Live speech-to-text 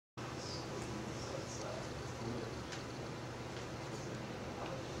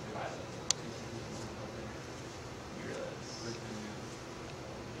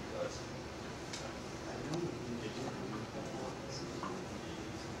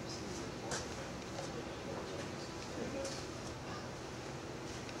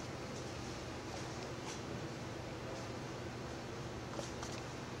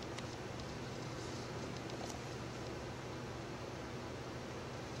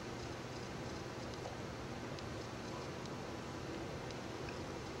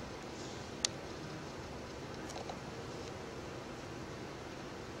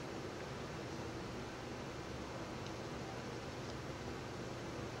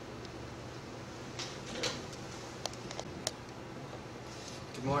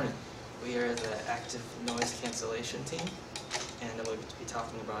Good morning. We are the active noise cancellation team, and we'll be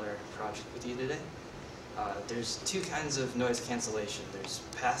talking about our project with you today. There's two kinds of noise cancellation. There's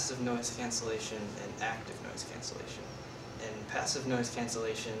passive noise cancellation and active noise cancellation. In passive noise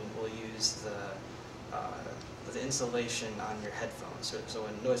cancellation, we'll use the insulation on your headphones. So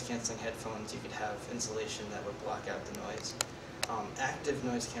in noise canceling headphones, you could have insulation that would block out the noise. Active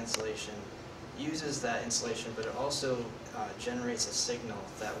noise cancellation uses that insulation, but it also generates a signal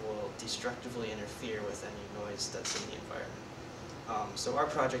that will destructively interfere with any noise that's in the environment. So our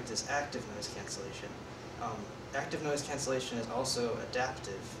project is active noise cancellation. Active noise cancellation is also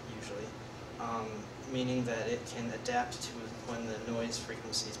adaptive, usually, meaning that it can adapt to when the noise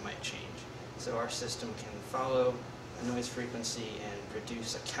frequencies might change. So our system can follow a noise frequency and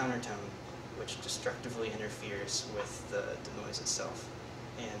produce a countertone which destructively interferes with the noise itself.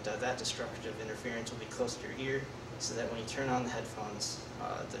 And that destructive interference will be close to your ear, so that when you turn on the headphones,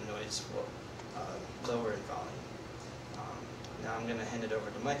 the noise will lower in volume. Now I'm going to hand it over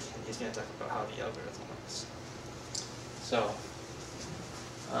to Mike, and he's going to talk about how the algorithm works. So,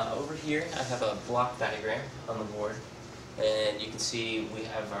 over here I have a block diagram on the board, and you can see we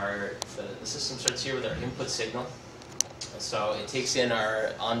have the system starts here with our input signal. So it takes in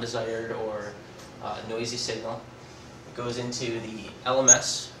our undesired or noisy signal. It goes into the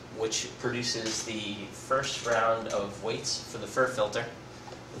LMS, which produces the first round of weights for the fur filter.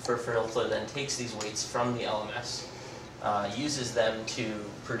 The fur filter then takes these weights from the LMS, uses them to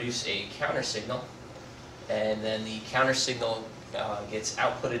produce a counter signal, and then the counter signal gets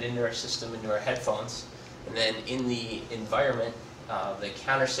outputted into our system, into our headphones, and then in the environment, the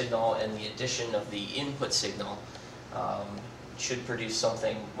counter signal and the addition of the input signal should produce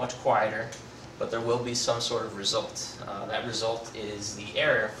something much quieter, but there will be some sort of result. That result is the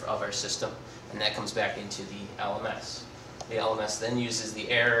error of our system, and that comes back into the LMS. The LMS then uses the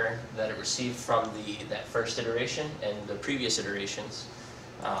error that it received from that first iteration and the previous iterations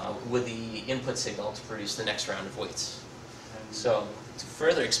with the input signal to produce the next round of weights. So to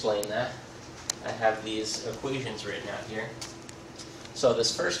further explain that, I have these equations written out here. So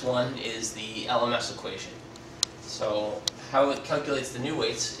this first one is the LMS equation. So how it calculates the new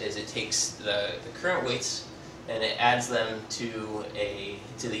weights is it takes the current weights and it adds them to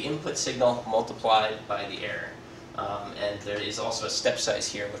the input signal multiplied by the error. And there is also a step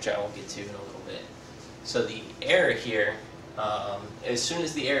size here, which I will get to in a little bit. So the error here, as soon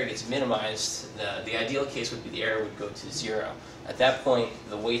as the error gets minimized, the ideal case would be the error would go to 0. At that point,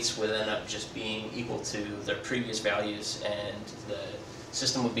 the weights would end up just being equal to their previous values, and the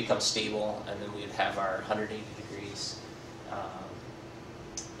system would become stable, and then we would have our 180 degrees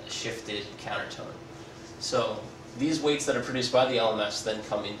shifted countertone. So these weights that are produced by the LMS then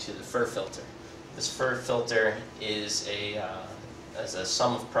come into the fur filter. This fur filter is a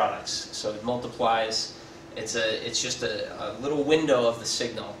sum of products, so it multiplies. It's just a little window of the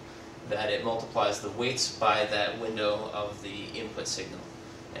signal that it multiplies the weights by that window of the input signal,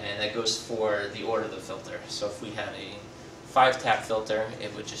 and that goes for the order of the filter. So if we had a 5-tap filter,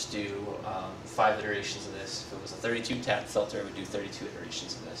 it would just do 5 iterations of this. If it was a 32-tap filter, it would do 32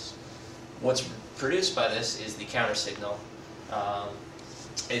 iterations of this. What's produced by this is the counter signal.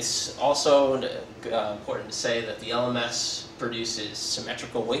 It's also important to say that the LMS produces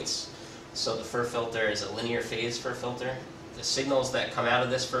symmetrical weights. So the fur filter is a linear phase fur filter. The signals that come out of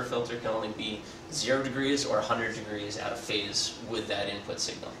this fur filter can only be 0 degrees or 100 degrees out of phase with that input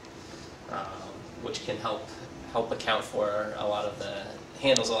signal, which can help account for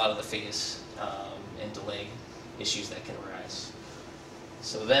handles a lot of the phase and delay issues that can arise.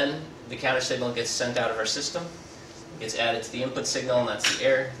 So then the counter signal gets sent out of our system, gets added to the input signal, and that's the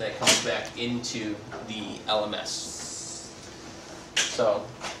error that comes back into the LMS. So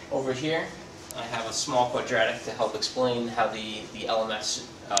over here, I have a small quadratic to help explain how the LMS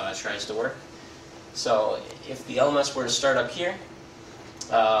tries to work. So if the LMS were to start up here,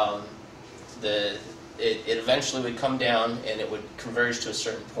 it eventually would come down and it would converge to a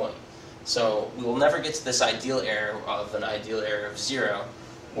certain point. So we will never get to this ideal error of 0.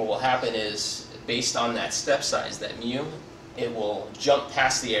 What will happen is, based on that step size, that mu, it will jump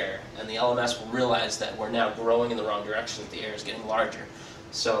past the error, and the LMS will realize that we're now growing in the wrong direction, that the error is getting larger.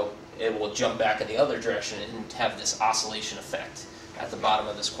 So it will jump back in the other direction and have this oscillation effect at the bottom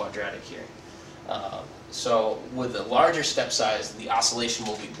of this quadratic here. So with a larger step size, the oscillation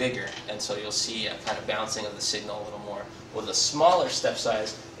will be bigger, and so you'll see a kind of bouncing of the signal a little more. With a smaller step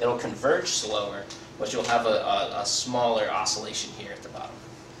size, it'll converge slower, but you'll have a smaller oscillation here at the bottom.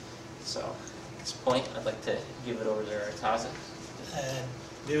 So at this point, I'd like to give it over to Artaza.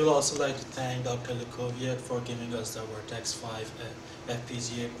 We will also like to thank Dr. Lukoviak for giving us the Vertex 5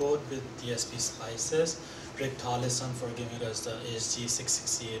 FPGA board with DSP slices, Rick Tollison for giving us the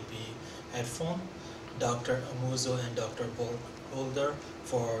HG668B headphone, Dr. Amuzo and Dr. Boulder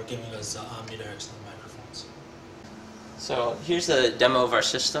for giving us the omnidirectional microphones. So here's a demo of our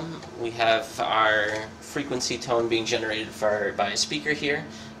system. We have our frequency tone being generated by a speaker here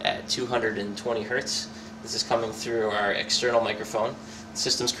at 220 hertz. This is coming through our external microphone. The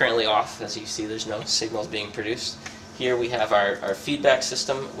system's currently off. As you see, there's no signals being produced. Here we have our feedback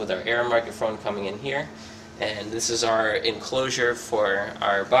system with our air microphone coming in here. And this is our enclosure for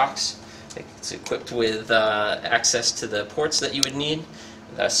our box. It's equipped with access to the ports that you would need,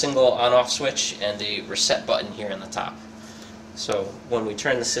 a single on-off switch, and a reset button here on the top. So when we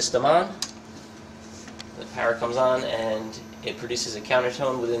turn the system on, the power comes on and it produces a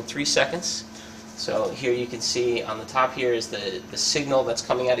countertone within 3 seconds. So here you can see on the top here is the signal that's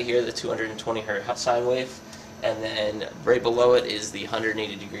coming out of here, the 220 hertz sine wave, and then right below it is the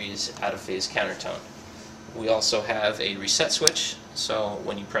 180 degrees out of phase countertone. We also have a reset switch, so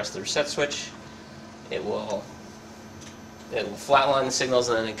when you press the reset switch, it will flatline the signals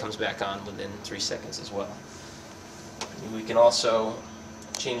and then it comes back on within 3 seconds as well. We can also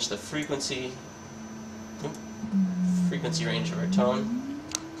change the frequency range of our tone,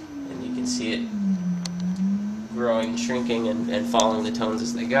 and you can see it growing, shrinking, and following the tones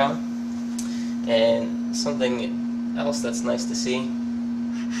as they go. And something else that's nice to see,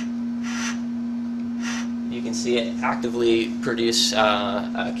 you can see it actively produce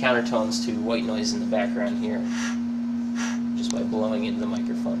countertones to white noise in the background here just by blowing into the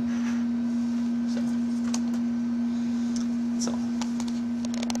microphone.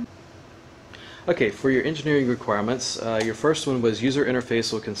 Okay, for your engineering requirements, your first one was user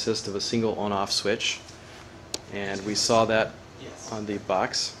interface will consist of a single on-off switch, and we saw that on the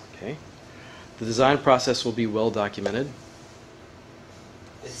box. Okay. The design process will be well documented.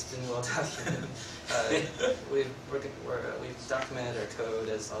 It's been well documented. We've documented our code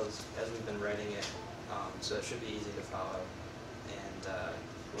as we've been writing it, so it should be easy to follow, and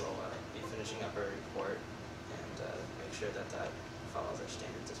we'll be finishing up our report and make sure that follows our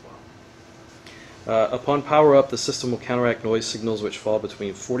standards as well. Upon power up, the system will counteract noise signals which fall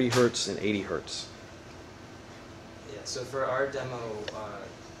between 40 hertz and 80 hertz. Yeah, so for our demo,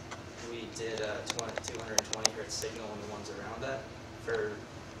 we did a 220 hertz signal and the ones around that. For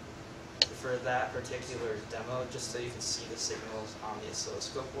that particular demo, just so you can see the signals on the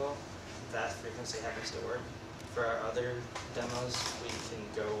oscilloscope well, that frequency happens to work. For our other demos, we can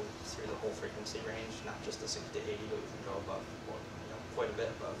go through the whole frequency range, not just the 60 to 80, but we can go above, quite a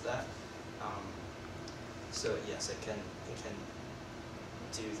bit above that. So yes, it can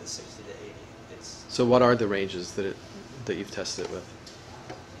do the 60 to 80. So what are the ranges that you've tested it with?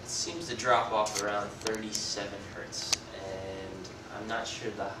 It seems to drop off around 37 hertz, and I'm not sure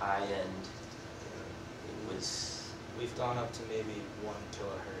the high end was. We've gone up to maybe 1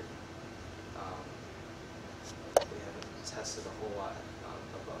 kilohertz. We haven't tested a whole lot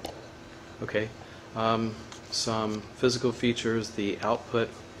above that. Okay. Some physical features. The output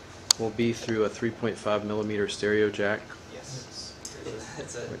will be through a 3.5 millimeter stereo jack. Yes.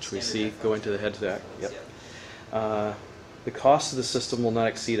 Which we see going to the head jack. Yep. The cost of the system will not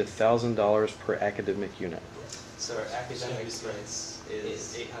exceed $1,000 per academic unit. So our academic price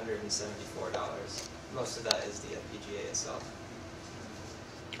is $874. Most of that is the FPGA itself.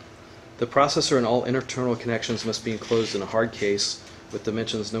 The processor and all internal connections must be enclosed in a hard case with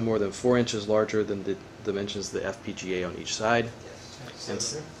dimensions no more than 4 inches larger than the dimensions of the FPGA on each side. Yes. So it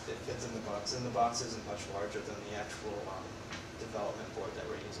fits in the box, and the box isn't much larger than the actual development board that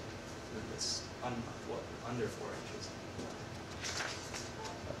we're using. It's under 4 inches.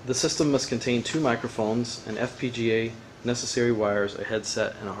 The system must contain 2 microphones, an FPGA, necessary wires, a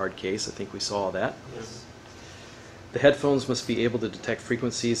headset, and a hard case. I think we saw all that. Yes. The headphones must be able to detect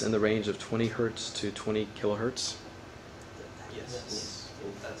frequencies in the range of 20 hertz to 20 kilohertz. Yes.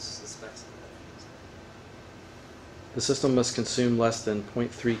 That's the specs of the headphones. The system must consume less than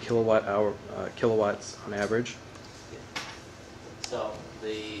 0.3 kilowatts on average. So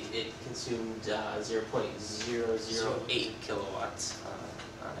it consumed 0.008 kilowatts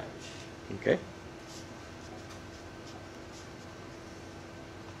on average. Okay.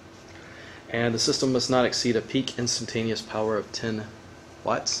 And the system must not exceed a peak instantaneous power of 10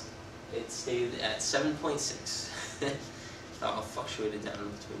 watts. It stayed at 7.6. Fluctuated down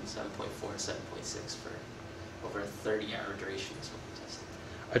between 7.4 and 7.6 for over a 30-hour duration is what we tested.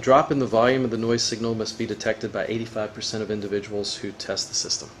 A drop in the volume of the noise signal must be detected by 85% of individuals who test the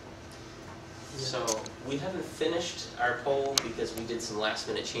system. So We haven't finished our poll because we did some last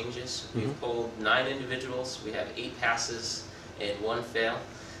minute changes. Mhm. We've polled 9 individuals. We have 8 passes and 1 fail,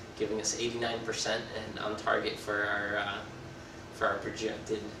 giving us 89% and on target for our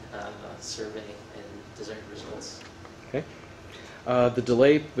projected survey and desired results. Okay. The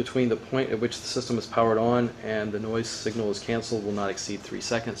delay between the point at which the system is powered on and the noise signal is canceled will not exceed 3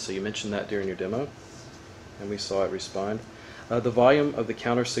 seconds. So you mentioned that during your demo, and we saw it respond. The volume of the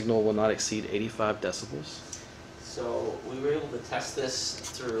counter signal will not exceed 85 decibels. So we were able to test this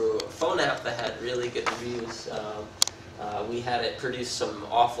through a phone app that had really good reviews. We had it produce some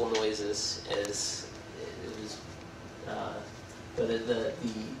awful noises as it was, but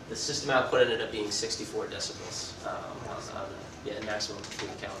the system output ended up being 64 decibels on a maximum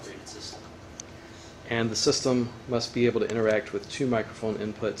fully calibrated system. And the system must be able to interact with 2 microphone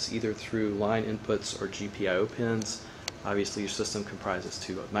inputs, either through line inputs or GPIO pins. Obviously, your system comprises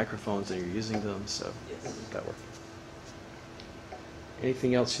 2 microphones, and you're using them, so Yes. that worked.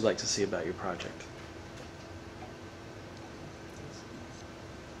 Anything else you'd like to see about your project?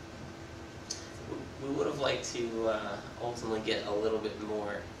 We would have liked to ultimately get a little bit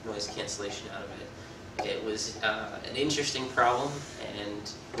more noise cancellation out of it. It was an interesting problem,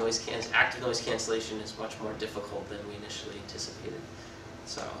 and active noise cancellation is much more difficult than we initially anticipated.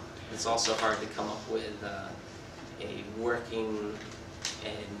 So it's also hard to come up with a working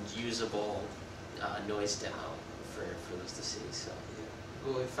and usable noise demo for those to see. So.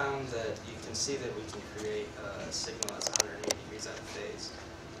 Well, we found that you can see that we can create a signal that's 180 degrees out of phase,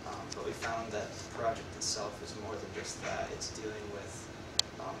 but we found that the project itself is more than just that. It's dealing with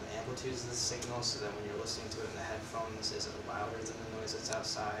the amplitudes of the signal, so that when you're listening to it in the headphones, is it louder than the noise that's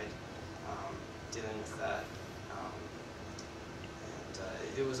outside? Dealing with that, and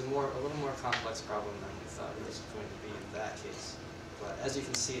it was a little more complex problem than we thought it was going to be in that case. But as you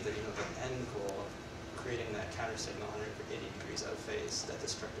can see, that the end goal of creating that counter signal 180 degrees out of phase, that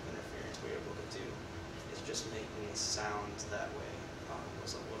destructive interference we were able to do, is just making sound that way.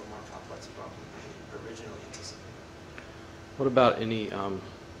 Was a little more complex problem than we originally anticipated. What about any,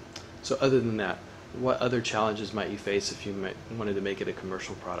 so other than that, what other challenges might you face if you wanted to make it a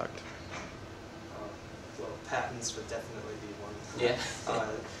commercial product? Well, patents would definitely be one. Yeah.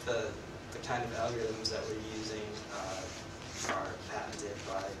 The kind of algorithms that we're using are patented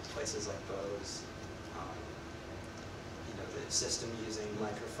by places like Bose. The system using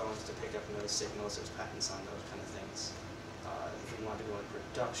microphones to pick up noise signals, there's patents on those kind of things. If we want to go into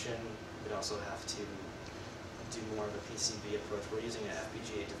production, we'd also have to do more of a PCB approach. We're using an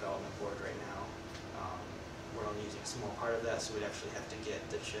FPGA development board right now. We're only using a small part of that, so we'd actually have to get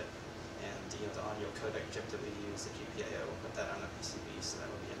the chip and the audio codec chip that we use, the GPIO, put that on a PCB, so that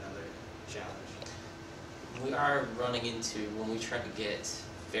would be another challenge. We are running into, when we try to get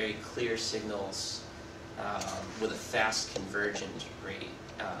very clear signals with a fast convergent rate,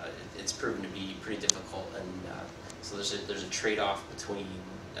 it's proven to be pretty difficult, and so there's a trade-off between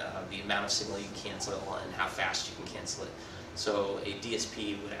the amount of signal you can cancel and how fast you can cancel it. So a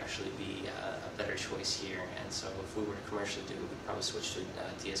DSP would actually be a better choice here, and so if we were to commercially do it, we'd probably switch to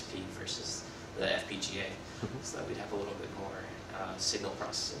a DSP versus the FPGA, so that we'd have a little bit more signal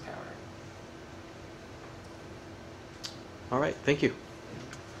processing power. All right, thank you.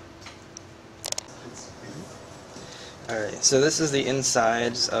 Alright, so this is the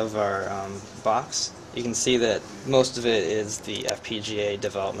insides of our box. You can see that most of it is the FPGA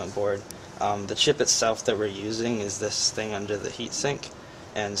development board. The chip itself that we're using is this thing under the heatsink.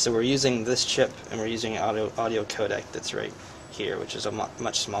 And so we're using this chip, and we're using an audio codec that's right here, which is a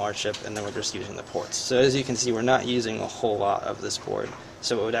much smaller chip, and then we're just using the ports. So as you can see, we're not using a whole lot of this board,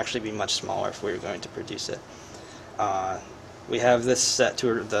 so it would actually be much smaller if we were going to produce it. We have this set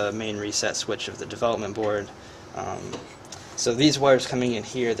to the main reset switch of the development board. So these wires coming in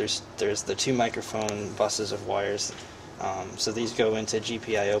here, there's the 2 microphone buses of wires. So these go into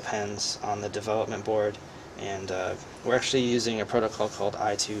GPIO pins on the development board, and we're actually using a protocol called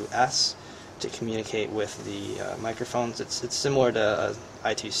I2S to communicate with the microphones. It's similar to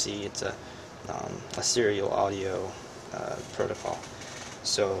I2C. It's a serial audio protocol.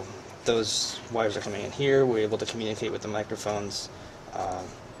 So those wires are coming in here. We're able to communicate with the microphones.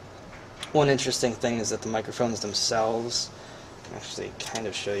 One interesting thing is that the microphones themselves, I can actually kind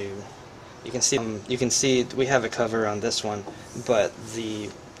of show you. You can see we have a cover on this one, but the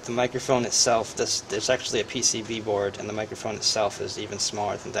microphone itself, there's actually a PCB board, and the microphone itself is even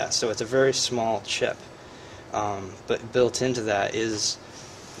smaller than that. So it's a very small chip, but built into that is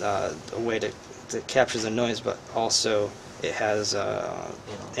a way to capture the noise, but also it has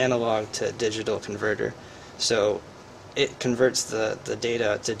analog to digital converter. So it converts the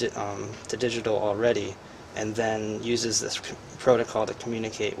data to digital already, and then uses this protocol to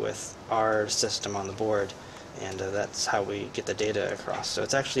communicate with our system on the board, and that's how we get the data across. So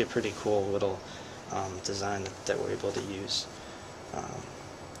it's actually a pretty cool little design that we're able to use.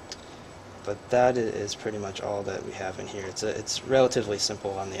 But that is pretty much all that we have in here. It's relatively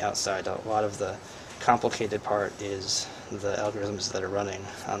simple on the outside. A lot of the complicated part is the algorithms that are running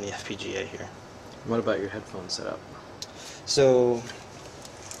on the FPGA here. What about your headphone setup? So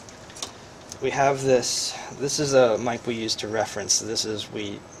we have this. This is a mic we use to reference. This is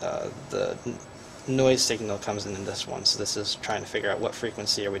the noise signal comes in this one. So this is trying to figure out what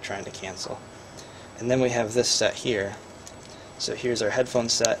frequency are we trying to cancel. And then we have this set here. So here's our headphone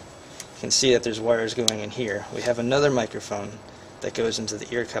set. You can see that there's wires going in here. We have another microphone that goes into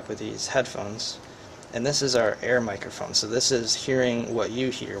the ear cup of these headphones. And this is our air microphone. So this is hearing what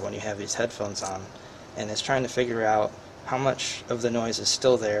you hear when you have these headphones on. And it's trying to figure out how much of the noise is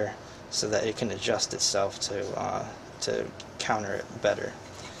still there so that it can adjust itself to counter it better.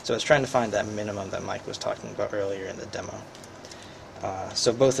 So it's trying to find that minimum that Mike was talking about earlier in the demo.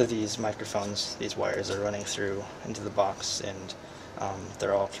 So both of these microphones, these wires are running through into the box, and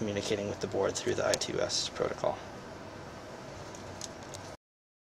they're all communicating with the board through the I2S protocol.